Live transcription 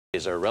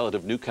These are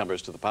relative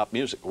newcomers to the pop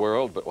music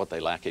world, but what they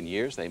lack in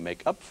years, they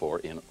make up for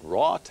in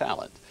raw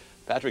talent.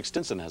 Patrick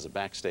Stinson has a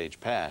backstage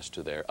pass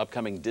to their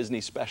upcoming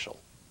Disney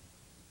special.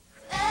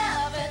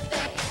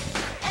 Everything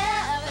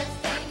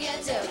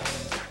you do.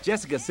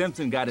 Jessica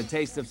Simpson got a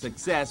taste of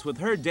success with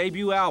her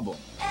debut album.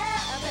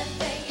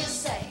 Everything you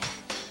say.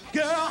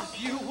 Girl,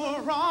 you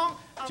were wrong.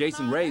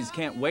 Jason Raize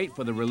can't wait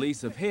for the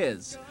release of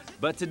his.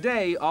 But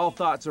today, all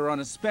thoughts are on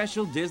a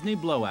special Disney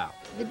blowout.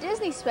 The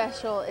Disney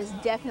special is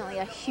definitely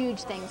a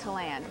huge thing to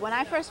land. When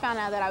I first found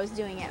out that I was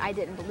doing it, I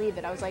didn't believe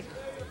it. I was like,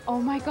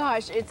 oh my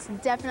gosh, it's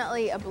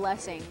definitely a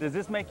blessing. Does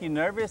this make you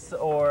nervous,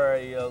 or are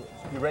you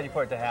ready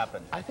for it to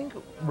happen? I think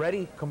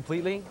ready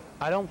completely.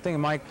 I don't think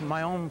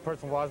my own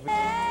personal philosophy.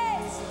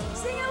 Hey,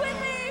 sing it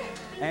with me.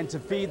 And to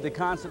feed the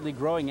constantly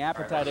growing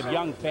appetite of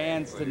young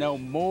fans to know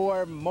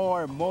more,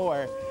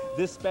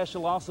 this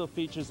special also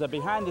features a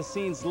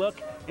behind-the-scenes look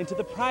into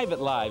the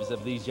private lives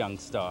of these young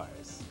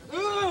stars.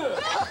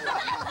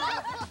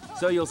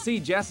 So you'll see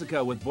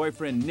Jessica with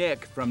boyfriend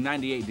Nick from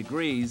 98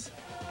 Degrees,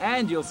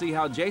 and you'll see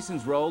how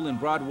Jason's role in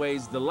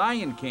Broadway's The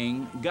Lion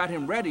King got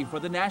him ready for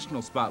the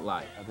national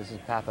spotlight. This is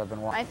the path I've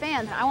been walking. My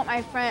fans, I want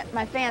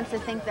my fans to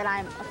think that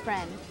I'm a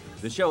friend.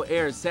 The show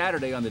airs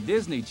Saturday on the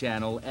Disney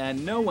Channel,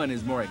 and no one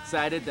is more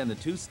excited than the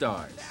two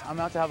stars. I'm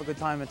out to have a good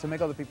time and to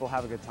make other people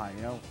have a good time,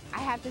 you know? I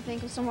have to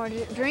think of some more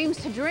dreams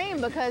to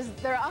dream because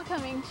they're all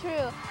coming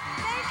true.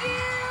 Thank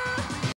you.